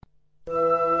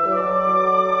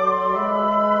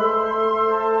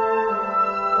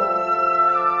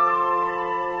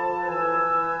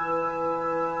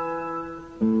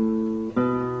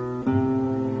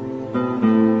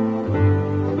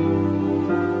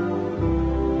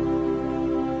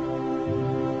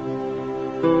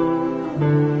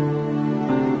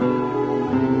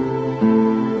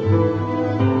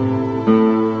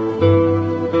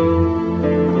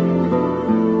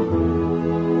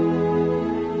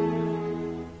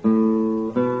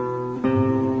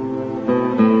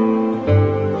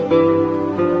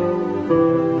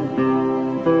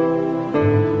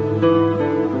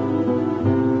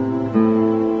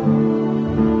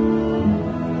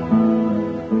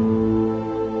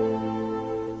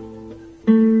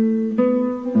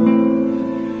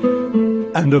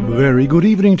And a very good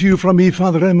evening to you from me, Fr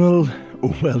Emil.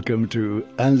 Welcome to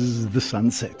As the Sun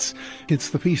Sets.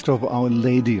 It's the feast of Our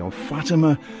Lady of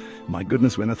Fatima. My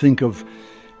goodness, when I think of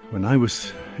when I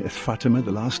was at Fatima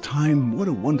the last time, what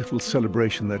a wonderful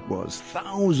celebration that was.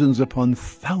 Thousands upon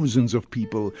thousands of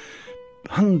people,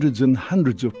 hundreds and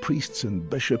hundreds of priests and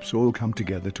bishops all come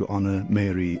together to honor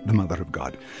Mary, the Mother of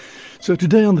God. So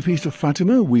today on the Feast of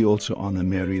Fatima, we also honor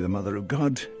Mary, the Mother of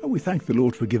God, and we thank the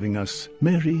Lord for giving us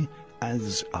Mary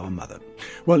as our mother.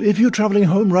 Well, if you're traveling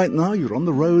home right now, you're on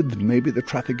the road, maybe the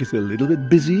traffic is a little bit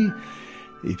busy.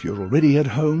 If you're already at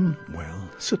home, well,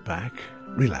 sit back,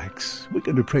 relax. We're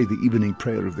going to pray the evening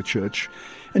prayer of the church,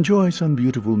 enjoy some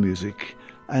beautiful music,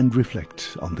 and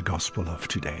reflect on the gospel of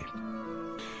today.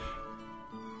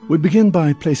 We begin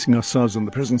by placing ourselves in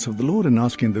the presence of the Lord and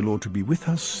asking the Lord to be with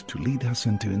us, to lead us,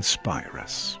 and to inspire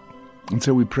us. And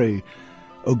so we pray,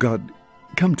 O God,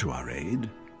 come to our aid.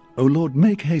 O Lord,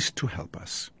 make haste to help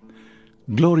us.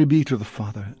 Glory be to the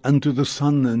Father, and to the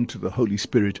Son, and to the Holy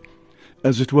Spirit,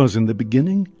 as it was in the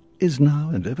beginning, is now,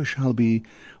 and ever shall be,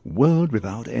 world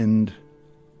without end.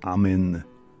 Amen.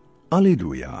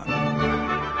 Alleluia.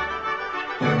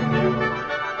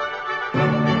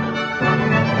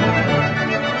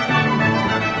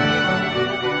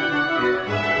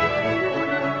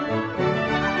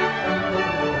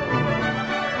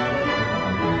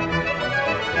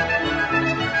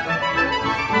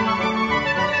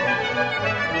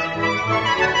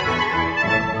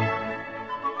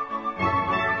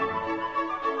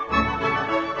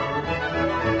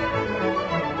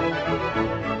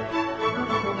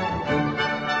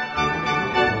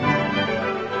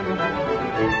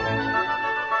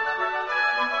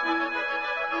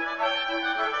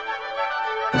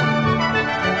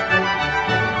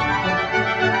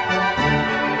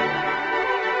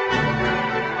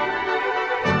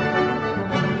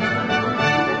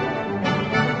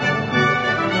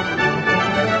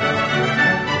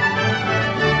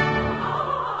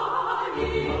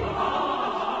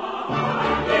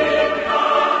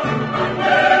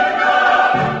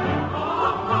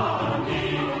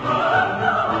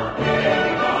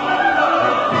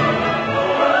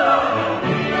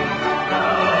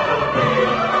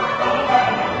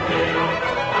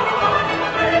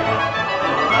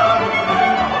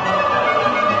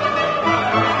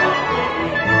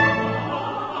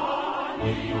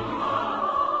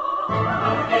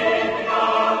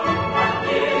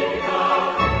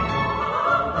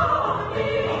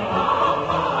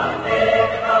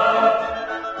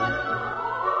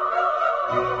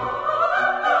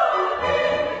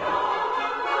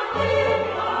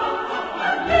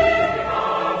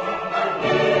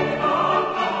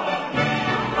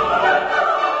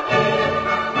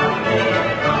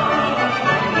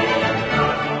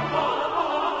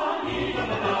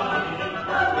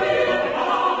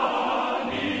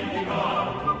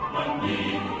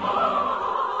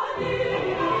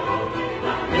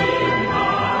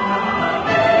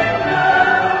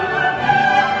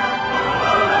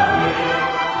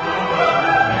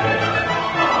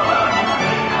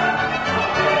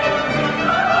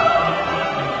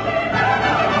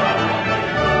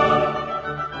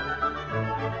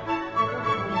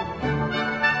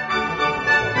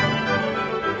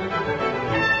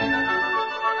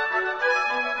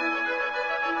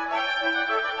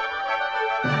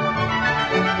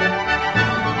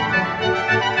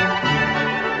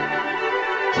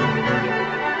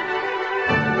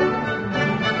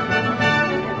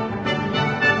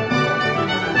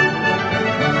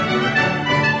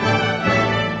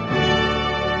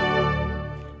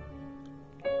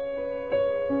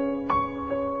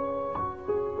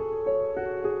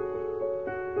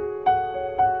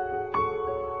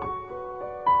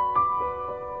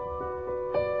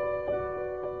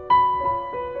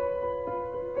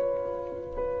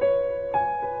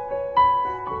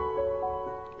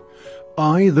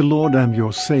 I, the Lord, am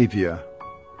your Saviour.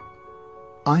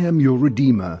 I am your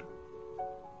Redeemer.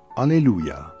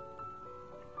 Alleluia.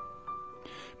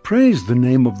 Praise the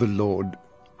name of the Lord.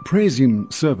 Praise him,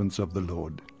 servants of the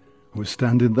Lord, who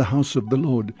stand in the house of the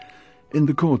Lord, in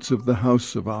the courts of the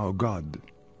house of our God.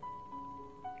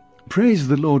 Praise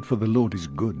the Lord, for the Lord is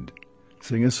good.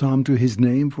 Sing a psalm to his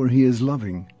name, for he is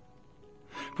loving.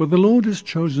 For the Lord has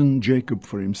chosen Jacob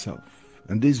for himself,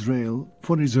 and Israel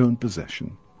for his own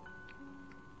possession.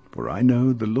 For I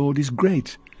know the Lord is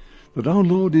great, that our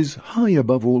Lord is high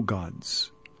above all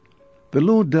gods. The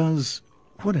Lord does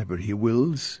whatever he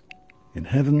wills, in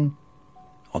heaven,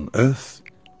 on earth,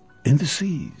 in the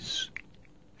seas.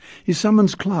 He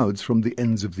summons clouds from the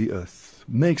ends of the earth,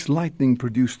 makes lightning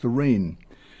produce the rain.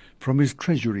 From his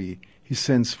treasury he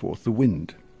sends forth the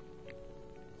wind.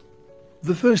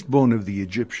 The firstborn of the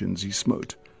Egyptians he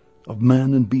smote, of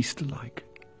man and beast alike.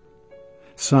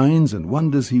 Signs and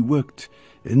wonders he worked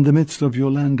in the midst of your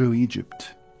land, O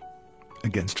Egypt,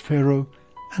 against Pharaoh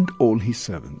and all his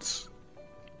servants.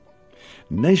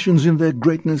 Nations in their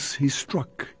greatness he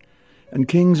struck, and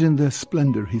kings in their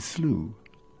splendor he slew.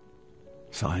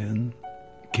 Sihon,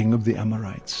 king of the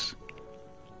Amorites,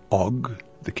 Og,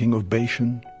 the king of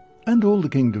Bashan, and all the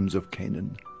kingdoms of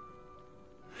Canaan.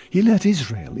 He let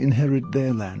Israel inherit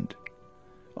their land.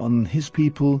 On his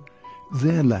people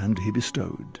their land he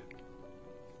bestowed.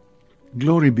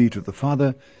 Glory be to the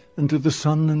Father, and to the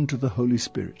Son, and to the Holy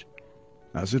Spirit,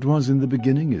 as it was in the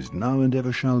beginning, is now, and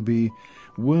ever shall be,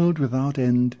 world without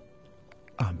end.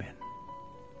 Amen.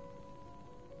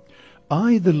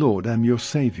 I, the Lord, am your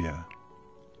Saviour.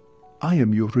 I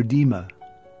am your Redeemer.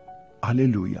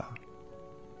 Alleluia.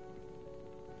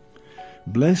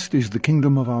 Blessed is the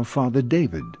kingdom of our father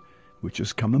David, which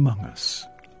has come among us.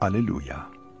 Alleluia.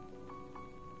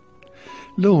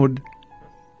 Lord,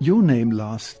 your name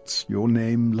lasts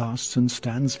and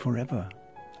stands forever,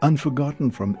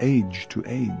 unforgotten from age to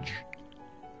age.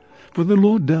 For the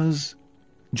Lord does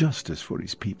justice for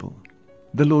his people.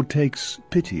 The Lord takes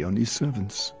pity on his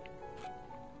servants.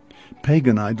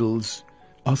 Pagan idols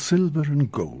are silver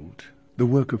and gold, the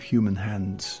work of human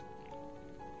hands.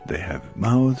 They have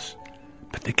mouths,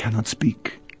 but they cannot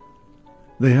speak.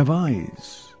 They have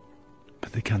eyes,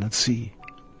 but they cannot see.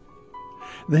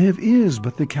 They have ears,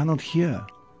 but they cannot hear.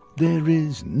 There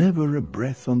is never a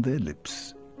breath on their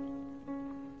lips.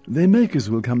 Their makers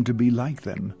will come to be like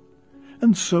them,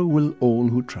 and so will all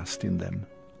who trust in them.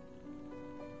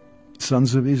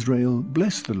 Sons of Israel,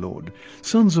 bless the Lord.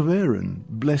 Sons of Aaron,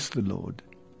 bless the Lord.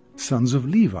 Sons of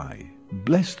Levi,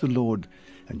 bless the Lord.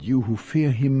 And you who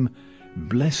fear him,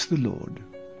 bless the Lord.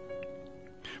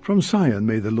 From Zion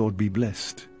may the Lord be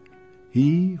blessed,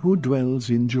 he who dwells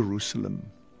in Jerusalem.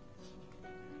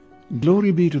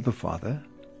 Glory be to the Father,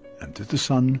 and to the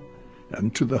Son,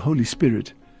 and to the Holy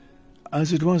Spirit,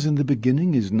 as it was in the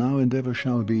beginning, is now, and ever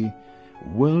shall be,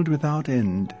 world without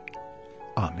end.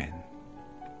 Amen.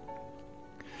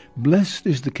 Blessed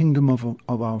is the kingdom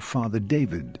of our father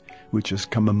David, which has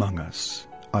come among us.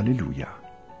 Alleluia.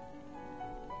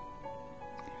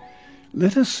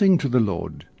 Let us sing to the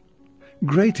Lord.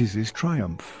 Great is his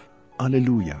triumph.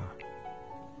 Alleluia.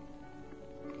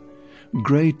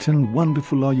 Great and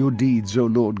wonderful are your deeds, O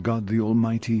Lord God the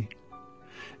Almighty.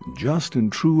 Just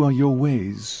and true are your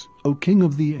ways, O King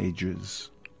of the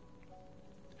ages.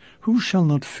 Who shall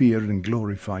not fear and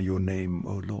glorify your name,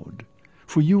 O Lord?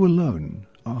 For you alone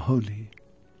are holy.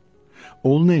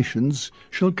 All nations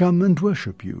shall come and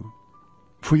worship you,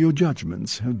 for your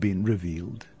judgments have been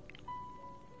revealed.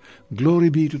 Glory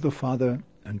be to the Father,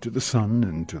 and to the Son,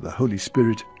 and to the Holy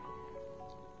Spirit,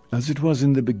 as it was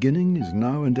in the beginning, is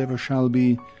now, and ever shall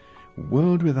be,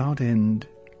 world without end.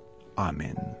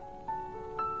 Amen.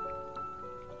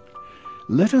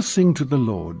 Let us sing to the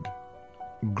Lord.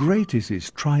 Great is his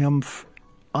triumph.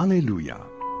 Alleluia.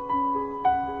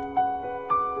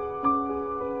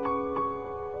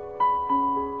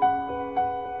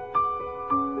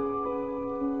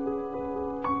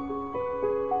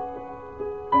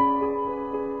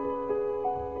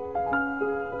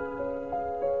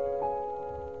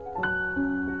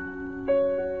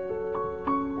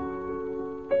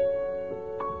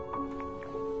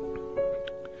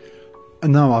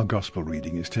 And now our Gospel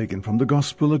reading is taken from the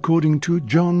Gospel according to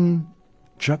John,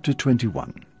 chapter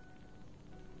 21.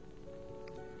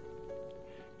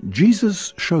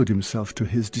 Jesus showed himself to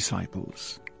his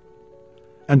disciples,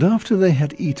 and after they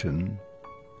had eaten,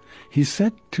 he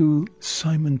said to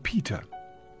Simon Peter,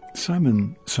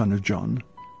 "Simon, son of John,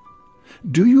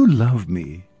 do you love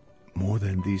me more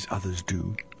than these others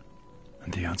do?"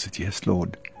 And he answered, "Yes,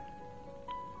 Lord.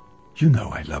 You know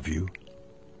I love you."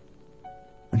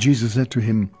 And Jesus said to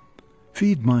him,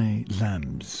 "Feed my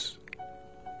lambs."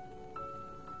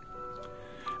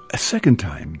 A second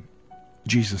time,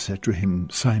 Jesus said to him,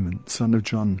 "Simon, son of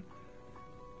John,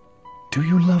 do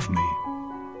you love me?"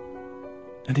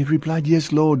 And he replied,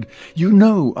 "Yes, Lord, you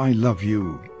know I love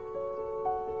you."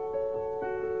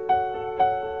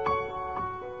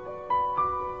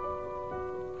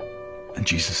 And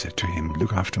Jesus said to him,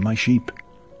 "Look after my sheep."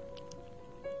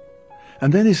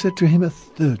 And then he said to him a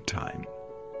third time,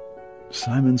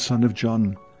 "Simon, son of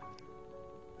John,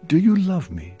 do you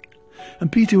love me?" And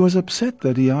Peter was upset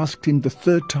that he asked him the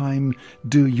third time,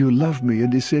 "Do you love me?"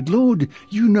 And he said, "Lord,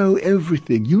 you know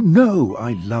everything. You know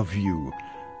I love you."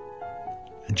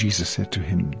 And Jesus said to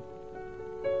him,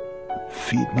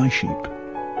 "Feed my sheep."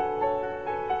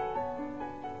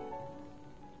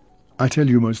 I tell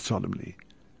you most solemnly,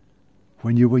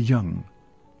 when you were young,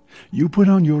 you put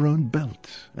on your own belt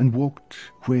and walked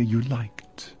where you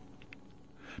liked.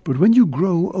 But when you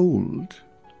grow old,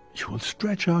 you will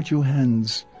stretch out your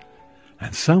hands,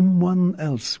 and someone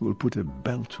else will put a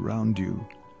belt round you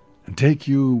and take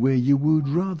you where you would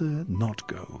rather not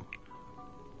go.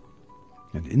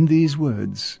 And in these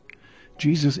words,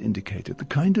 Jesus indicated the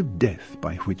kind of death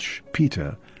by which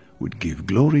Peter would give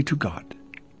glory to God.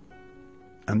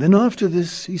 And then after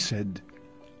this he said,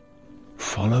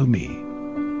 "Follow me."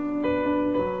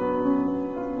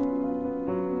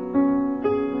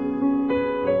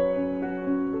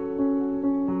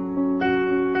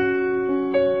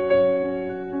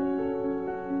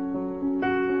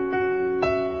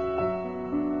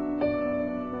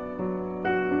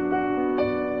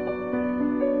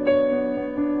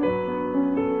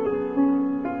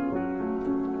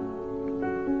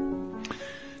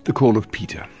 The call of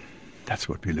Peter. That's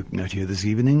what we're looking at here this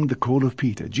evening, the call of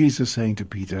Peter. Jesus saying to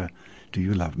Peter, "Do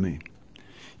you love me?"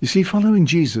 You see, following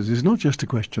Jesus is not just a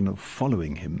question of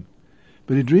following him,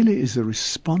 but it really is a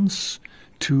response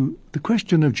to the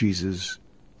question of Jesus,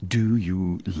 "Do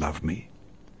you love me?"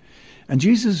 And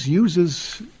Jesus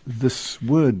uses this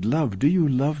word love, "Do you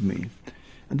love me?"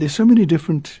 And there's so many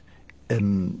different,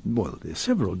 there's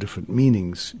several different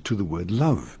meanings to the word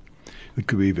love. It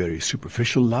could be very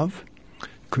superficial love.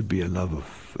 Could be a love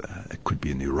of, it could be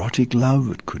an erotic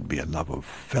love, it could be a love of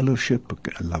fellowship,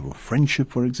 a love of friendship,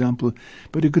 for example,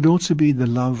 but it could also be the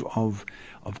love of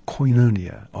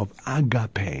koinonia, of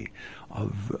agape,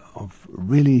 of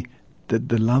really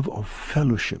the love of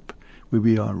fellowship, where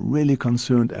we are really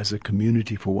concerned as a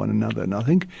community for one another. And I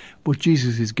think what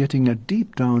Jesus is getting at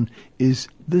deep down is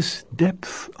this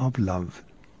depth of love.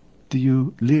 Do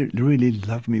you really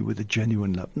love me with a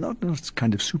genuine love? Not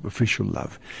kind of superficial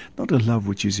love, not a love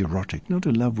which is erotic, not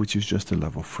a love which is just a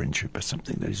love of friendship, but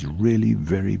something that is really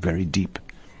very, very deep.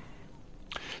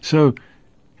 So,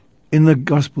 in the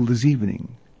gospel this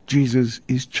evening, Jesus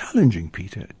is challenging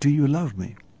Peter, "Do you love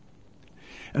me?"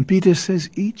 And Peter says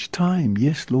each time,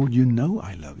 "Yes, Lord, you know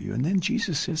I love you." And then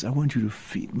Jesus says, "I want you to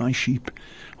feed my sheep.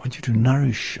 I want you to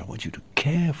nourish. I want you to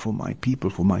care for my people,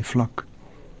 for my flock."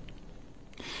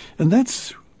 And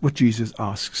that's what Jesus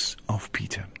asks of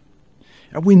Peter.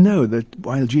 And we know that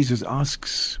while Jesus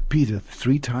asks Peter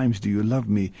 3 times, "Do you love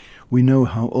me?" we know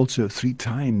how also 3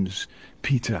 times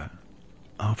Peter,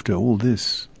 after all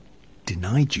this,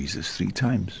 denied Jesus 3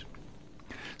 times.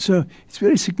 So it's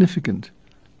very significant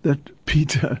that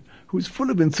Peter, who's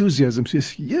full of enthusiasm,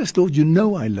 says, "Yes, Lord, you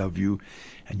know I love you."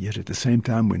 And yet at the same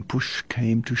time, when push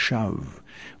came to shove,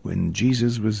 when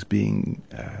Jesus was being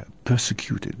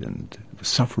persecuted and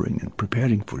suffering and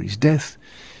preparing for his death,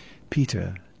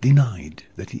 Peter denied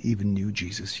that he even knew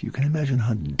Jesus. You can imagine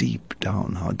how deep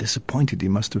down, how disappointed he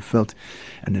must have felt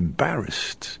and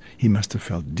embarrassed he must have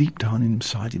felt deep down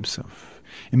inside himself.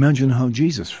 Imagine how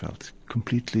Jesus felt,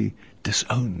 completely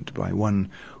disowned by one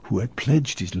who had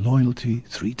pledged his loyalty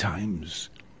 3 times,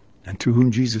 and to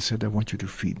whom Jesus said, "I want you to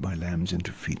feed my lambs and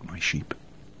to feed my sheep."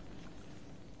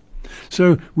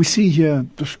 So we see here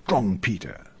the strong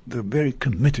Peter, the very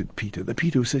committed Peter, the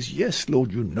Peter who says, "Yes,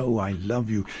 Lord, you know I love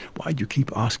you. Why do you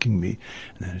keep asking me?"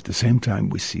 And then at the same time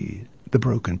we see the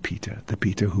broken Peter, the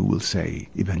Peter who will say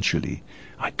eventually,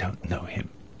 "I don't know him.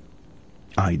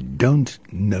 I don't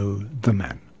know the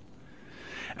man."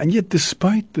 And yet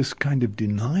despite this kind of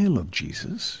denial of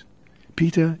Jesus,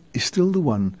 Peter is still the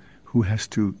one who has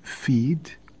to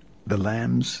feed the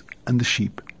lambs and the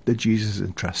sheep that Jesus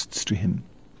entrusts to him.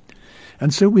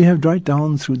 And so we have right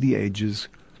down through the ages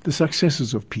the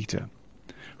successors of Peter,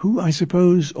 who I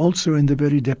suppose also in the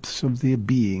very depths of their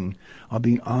being are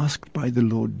being asked by the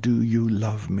Lord, "Do you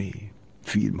love me?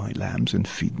 Feed my lambs and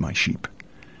feed my sheep."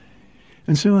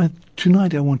 And so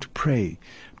tonight I want to pray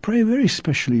very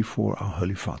specially for our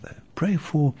Holy Father. Pray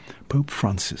for Pope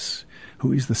Francis,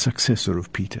 who is the successor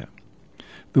of Peter,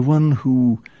 the one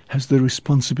who has the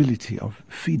responsibility of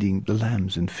feeding the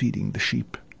lambs and feeding the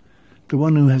sheep, the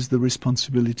one who has the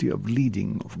responsibility of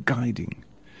leading, of guiding,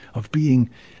 of being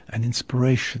an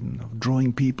inspiration, of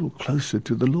drawing people closer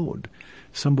to the Lord,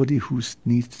 somebody who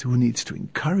needs to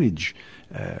encourage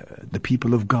the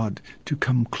people of God to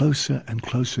come closer and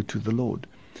closer to the Lord.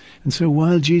 And so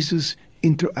while Jesus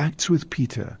interacts with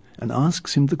Peter and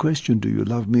asks him the question, "Do you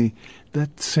love me?"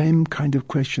 that same kind of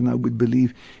question, I would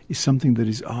believe, is something that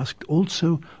is asked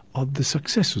also of the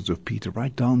successors of Peter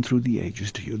right down through the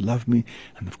ages. "Do you love me?"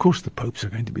 And of course the popes are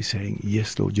going to be saying,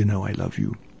 "Yes, Lord, you know I love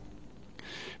you."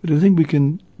 But I think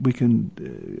we can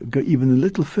go even a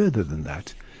little further than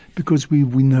that, because we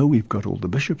know we've got all the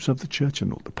bishops of the church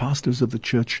and all the pastors of the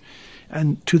church,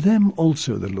 and to them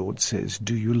also the Lord says,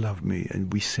 do you love me?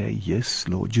 And we say, yes,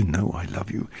 Lord, you know I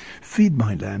love you. Feed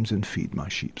my lambs and feed my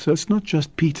sheep. So it's not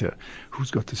just Peter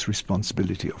who's got this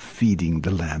responsibility of feeding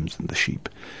the lambs and the sheep,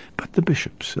 but the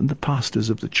bishops and the pastors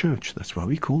of the church. That's why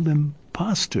we call them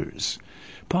pastors.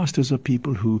 Pastors are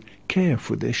people who care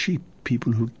for their sheep,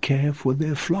 people who care for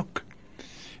their flock.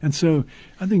 And so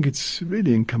I think it's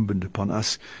really incumbent upon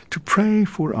us to pray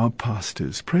for our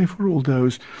pastors, pray for all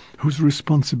those whose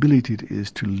responsibility it is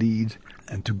to lead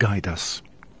and to guide us.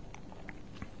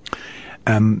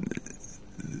 The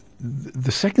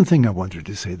second thing I wanted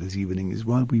to say this evening is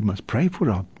while we must pray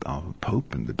for our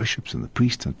Pope and the bishops and the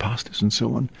priests and pastors and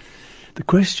so on, the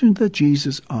question that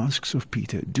Jesus asks of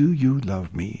Peter, do you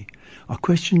love me, are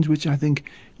questions which I think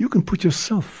you can put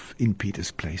yourself in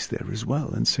Peter's place there as well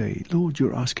and say, Lord,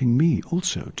 you're asking me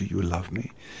also, do you love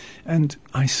me? And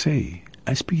I say,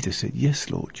 as Peter said, yes,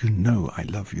 Lord, you know I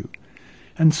love you.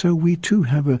 And so we too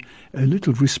have a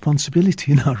little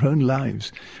responsibility in our own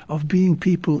lives of being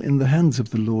people in the hands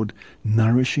of the Lord,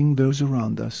 nourishing those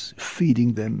around us,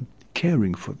 feeding them,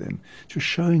 caring for them, just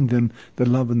showing them the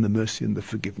love and the mercy and the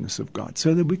forgiveness of God,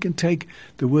 so that we can take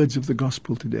the words of the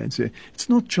gospel today and say, it's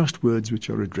not just words which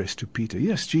are addressed to Peter.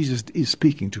 Yes, Jesus is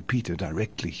speaking to Peter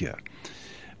directly here.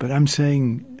 But I'm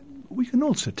saying we can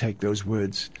also take those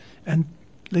words and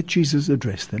let Jesus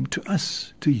address them to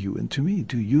us, to you and to me.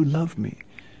 Do you love me?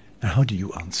 Now, how do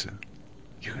you answer?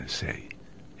 You're going to say,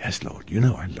 yes, Lord, you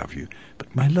know I love you,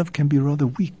 but my love can be rather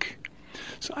weak.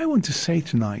 So I want to say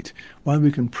tonight, while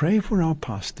we can pray for our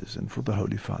pastors and for the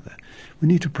Holy Father, we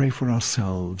need to pray for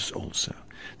ourselves also,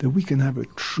 that we can have a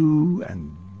true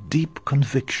and deep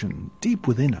conviction, deep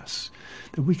within us,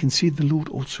 that we can see the Lord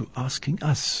also asking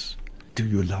us, do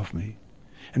you love me?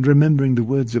 And remembering the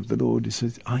words of the Lord, he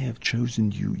says, I have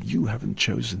chosen you, you haven't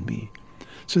chosen me.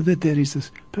 So that there is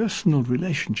this personal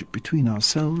relationship between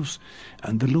ourselves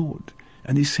and the Lord.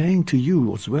 And he's saying to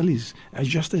you as well, as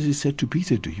just as he said to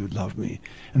Peter, do you love me?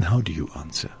 And how do you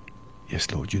answer? Yes,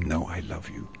 Lord, you know I love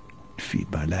you. Feed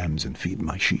my lambs and feed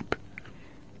my sheep.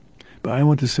 But I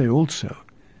want to say also,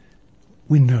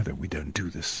 we know that we don't do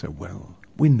this so well.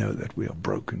 We know that we are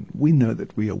broken. We know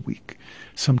that we are weak.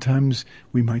 Sometimes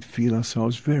we might feel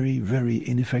ourselves very, very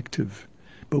ineffective.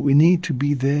 But we need to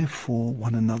be there for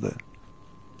one another.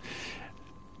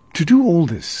 To do all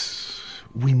this,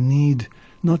 we need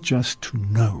not just to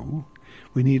know,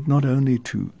 we need not only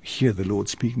to hear the Lord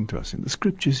speaking to us in the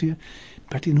scriptures here,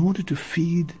 but in order to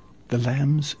feed the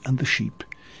lambs and the sheep,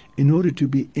 in order to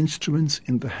be instruments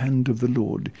in the hand of the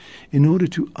Lord, in order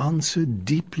to answer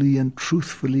deeply and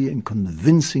truthfully and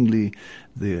convincingly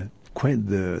the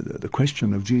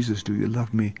question of Jesus, do you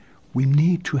love me? We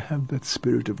need to have that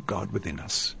Spirit of God within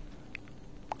us,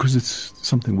 because it's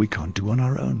something we can't do on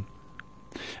our own.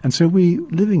 And so we're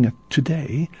living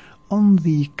today on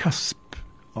the cusp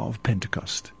of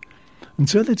Pentecost. And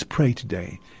so let's pray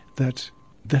today that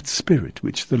that Spirit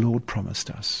which the Lord promised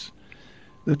us,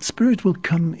 that Spirit will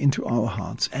come into our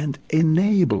hearts and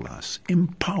enable us,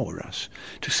 empower us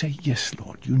to say, yes,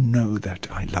 Lord, you know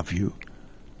that I love you.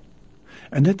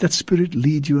 And let that Spirit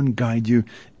lead you and guide you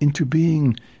into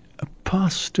being a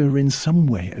pastor in some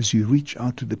way as you reach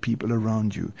out to the people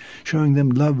around you, showing them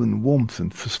love and warmth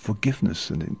and forgiveness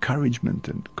and encouragement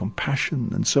and compassion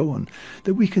and so on,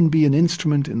 that we can be an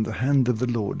instrument in the hand of the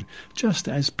Lord, just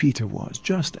as Peter was,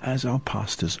 just as our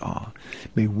pastors are.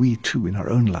 May we too in our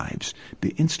own lives be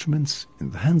instruments in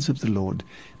the hands of the Lord,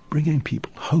 bringing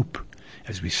people hope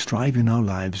as we strive in our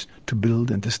lives to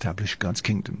build and establish God's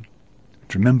kingdom.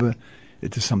 But remember,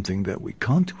 it is something that we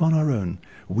can't do on our own.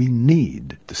 We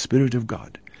need the Spirit of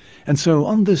God. And so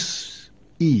on this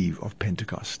eve of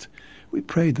Pentecost, we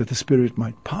pray that the Spirit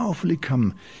might powerfully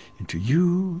come into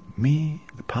you, me,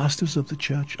 the pastors of the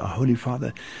church, our Holy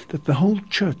Father, that the whole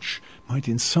church might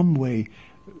in some way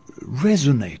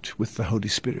resonate with the Holy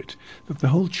Spirit, that the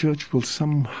whole church will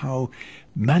somehow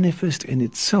manifest in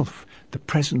itself the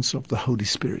presence of the Holy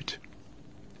Spirit.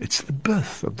 It's the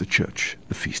birth of the church,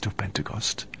 the Feast of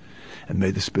Pentecost. And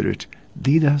may the Spirit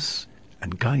lead us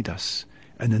and guide us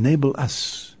and enable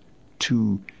us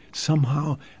to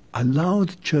somehow allow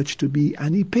the church to be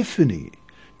an epiphany,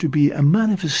 to be a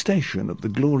manifestation of the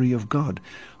glory of God,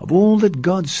 of all that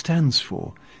God stands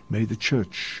for. May the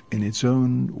church, in its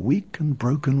own weak and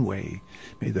broken way,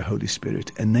 may the Holy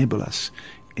Spirit enable us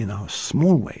in our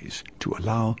small ways to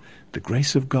allow the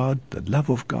grace of God, the love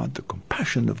of God, the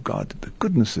compassion of God, the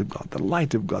goodness of God, the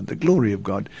light of God, the glory of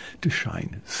God to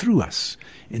shine through us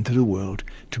into the world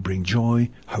to bring joy,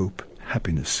 hope,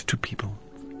 happiness to people.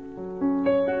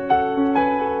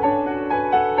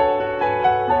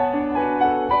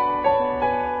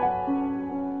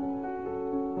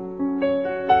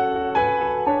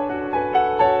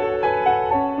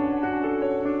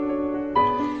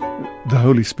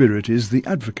 Holy Spirit is the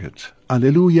advocate.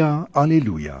 Alleluia,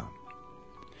 alleluia.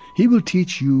 He will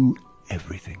teach you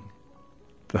everything.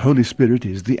 The Holy Spirit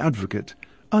is the advocate.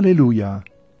 Alleluia,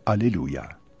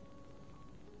 alleluia.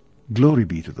 Glory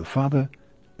be to the Father,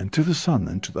 and to the Son,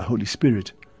 and to the Holy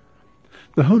Spirit.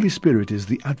 The Holy Spirit is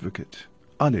the advocate.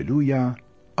 Alleluia,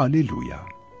 alleluia.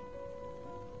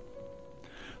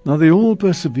 Now they all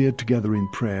persevered together in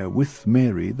prayer with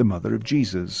Mary, the mother of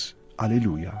Jesus.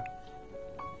 Alleluia.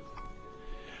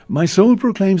 My soul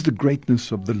proclaims the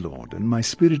greatness of the Lord, and my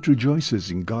spirit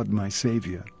rejoices in God my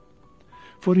Saviour.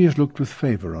 For he has looked with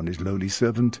favour on his lowly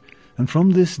servant, and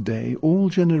from this day all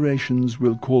generations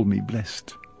will call me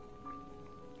blessed.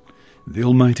 The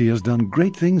Almighty has done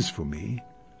great things for me.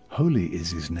 Holy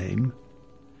is his name.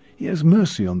 He has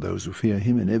mercy on those who fear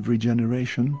him in every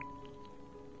generation.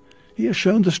 He has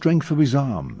shown the strength of his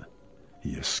arm.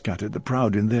 He has scattered the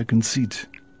proud in their conceit.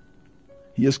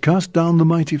 He has cast down the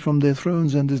mighty from their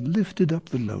thrones and has lifted up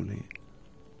the lowly.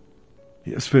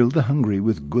 He has filled the hungry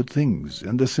with good things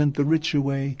and has sent the rich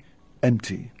away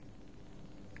empty.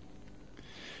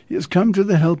 He has come to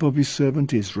the help of his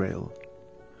servant Israel,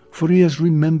 for he has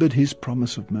remembered his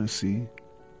promise of mercy,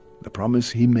 the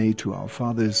promise he made to our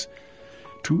fathers,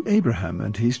 to Abraham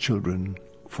and his children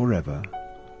forever.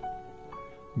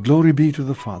 Glory be to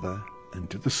the Father, and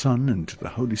to the Son, and to the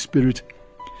Holy Spirit,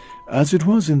 as it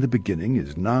was in the beginning,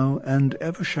 is now, and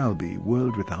ever shall be,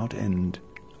 world without end.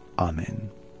 Amen.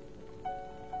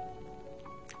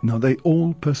 Now they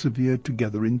all persevered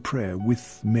together in prayer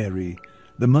with Mary,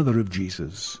 the mother of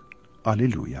Jesus.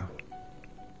 Alleluia.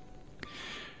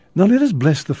 Now let us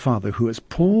bless the Father who has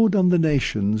poured on the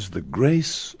nations the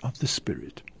grace of the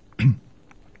Spirit.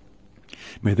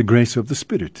 May the grace of the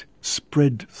Spirit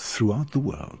spread throughout the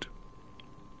world.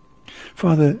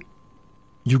 Father,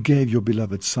 you gave your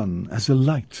beloved Son as a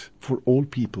light for all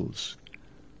peoples.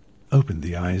 Open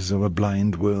the eyes of a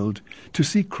blind world to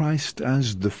see Christ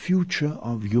as the future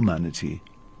of humanity.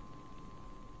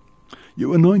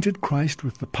 You anointed Christ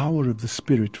with the power of the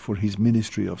Spirit for his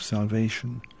ministry of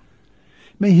salvation.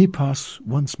 May he pass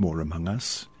once more among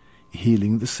us,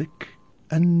 healing the sick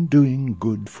and doing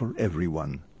good for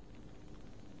everyone.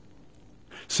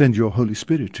 Send your Holy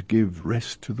Spirit to give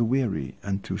rest to the weary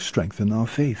and to strengthen our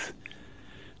faith.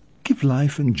 Give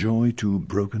life and joy to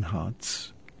broken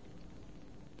hearts,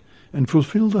 and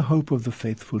fulfill the hope of the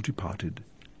faithful departed.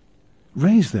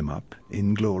 Raise them up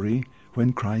in glory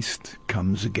when Christ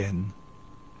comes again.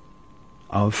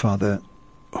 Our Father,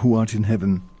 who art in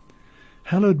heaven,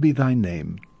 hallowed be thy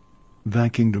name. Thy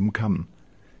kingdom come.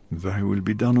 Thy will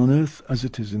be done on earth as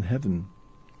it is in heaven.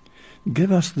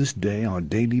 Give us this day our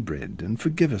daily bread, and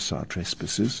forgive us our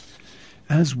trespasses,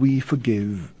 as we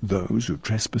forgive those who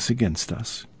trespass against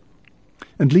us.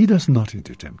 And lead us not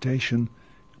into temptation,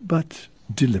 but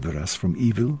deliver us from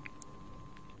evil.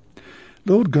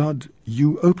 Lord God,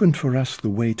 you opened for us the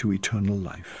way to eternal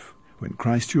life, when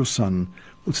Christ your Son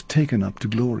was taken up to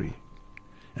glory,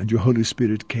 and your Holy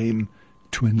Spirit came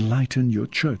to enlighten your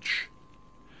church.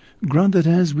 Grant that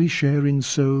as we share in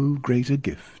so great a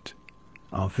gift,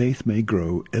 our faith may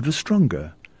grow ever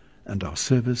stronger, and our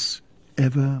service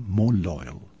ever more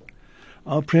loyal.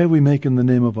 Our prayer we make in the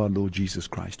name of our Lord Jesus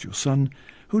Christ, your Son,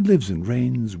 who lives and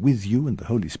reigns with you and the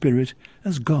Holy Spirit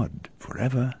as God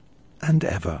forever and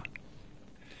ever.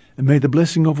 And may the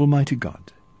blessing of Almighty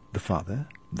God, the Father,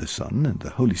 the Son, and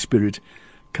the Holy Spirit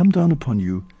come down upon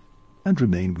you and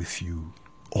remain with you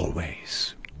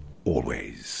always,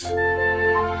 always.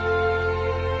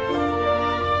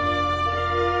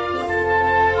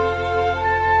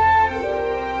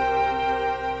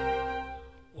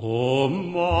 O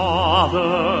Mother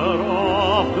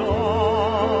of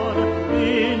God,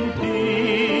 in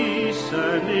peace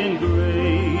and in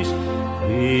grace,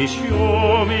 please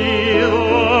show me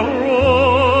the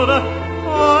road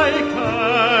I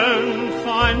can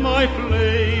find my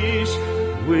place.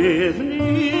 With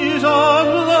knees on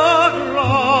the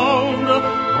ground,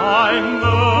 I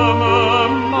murmur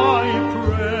my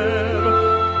prayer.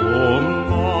 O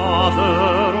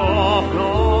Mother of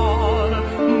God,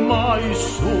 my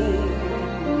soul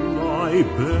I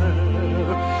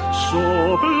bear, so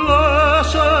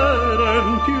blessed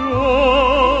and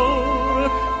pure.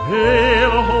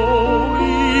 Hail,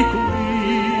 Holy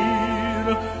Queen,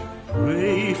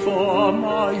 pray for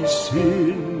my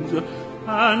sins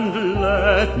and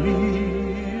let me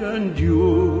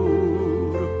endure.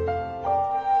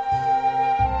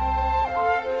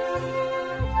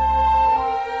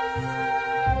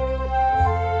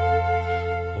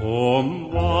 O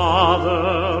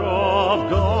Mother of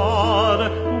God,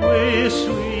 with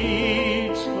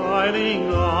sweet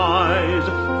smiling eyes,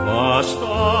 the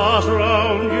stars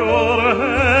round your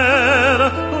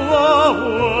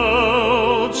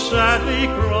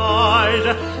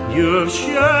You've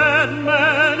shed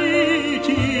many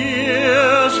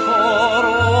tears for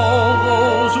all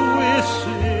those with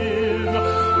sin.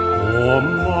 O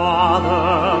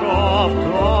Mother of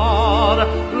God,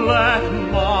 let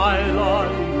my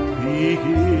life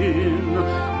begin,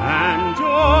 and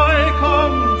joy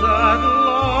comes at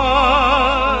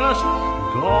last.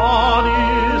 God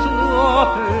is the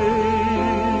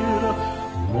pain.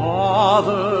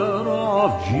 Mother of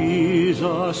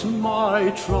Jesus, my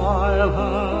trial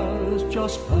has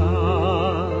just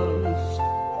passed.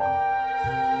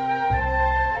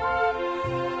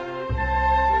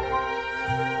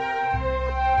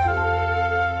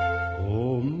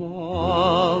 O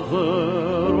Mother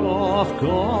of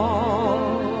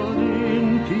God,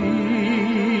 in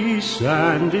peace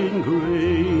and in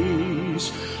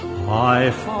grace,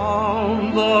 I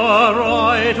found the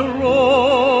right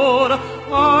road.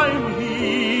 I'm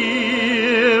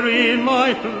here in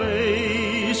my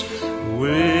place,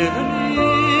 with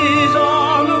knees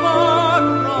on the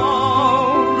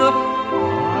ground.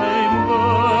 I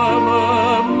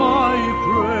murmur my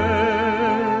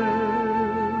prayer.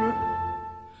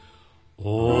 O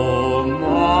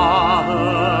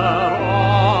Mother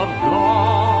of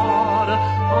God, I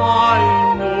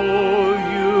know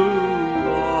you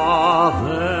are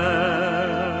there.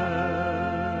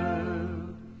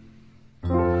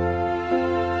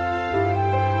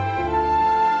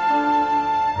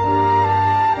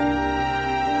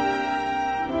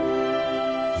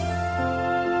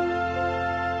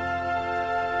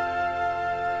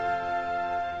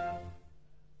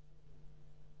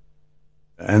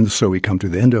 And so we come to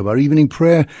the end of our evening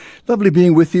prayer. Lovely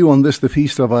being with you on this, the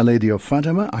Feast of Our Lady of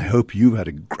Fatima. I hope you've had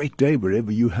a great day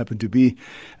wherever you happen to be.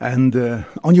 And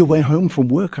on your way home from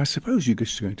work, I suppose you're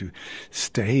just going to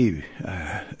stay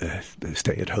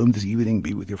at home this evening,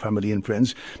 be with your family and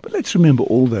friends. But let's remember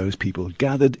all those people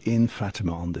gathered in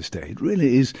Fatima on this day. It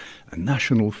really is a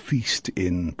national feast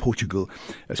in Portugal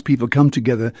as people come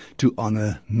together to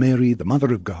honor Mary, the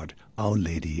Mother of God, Our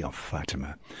Lady of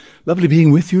Fatima. Lovely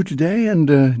being with you today, and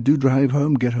do drive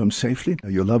home, get home safely.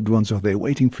 Your loved ones are there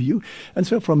waiting for you. And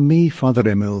so from me, Fr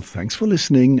Emil, thanks for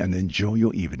listening and enjoy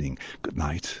your evening. Good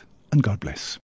night and God bless.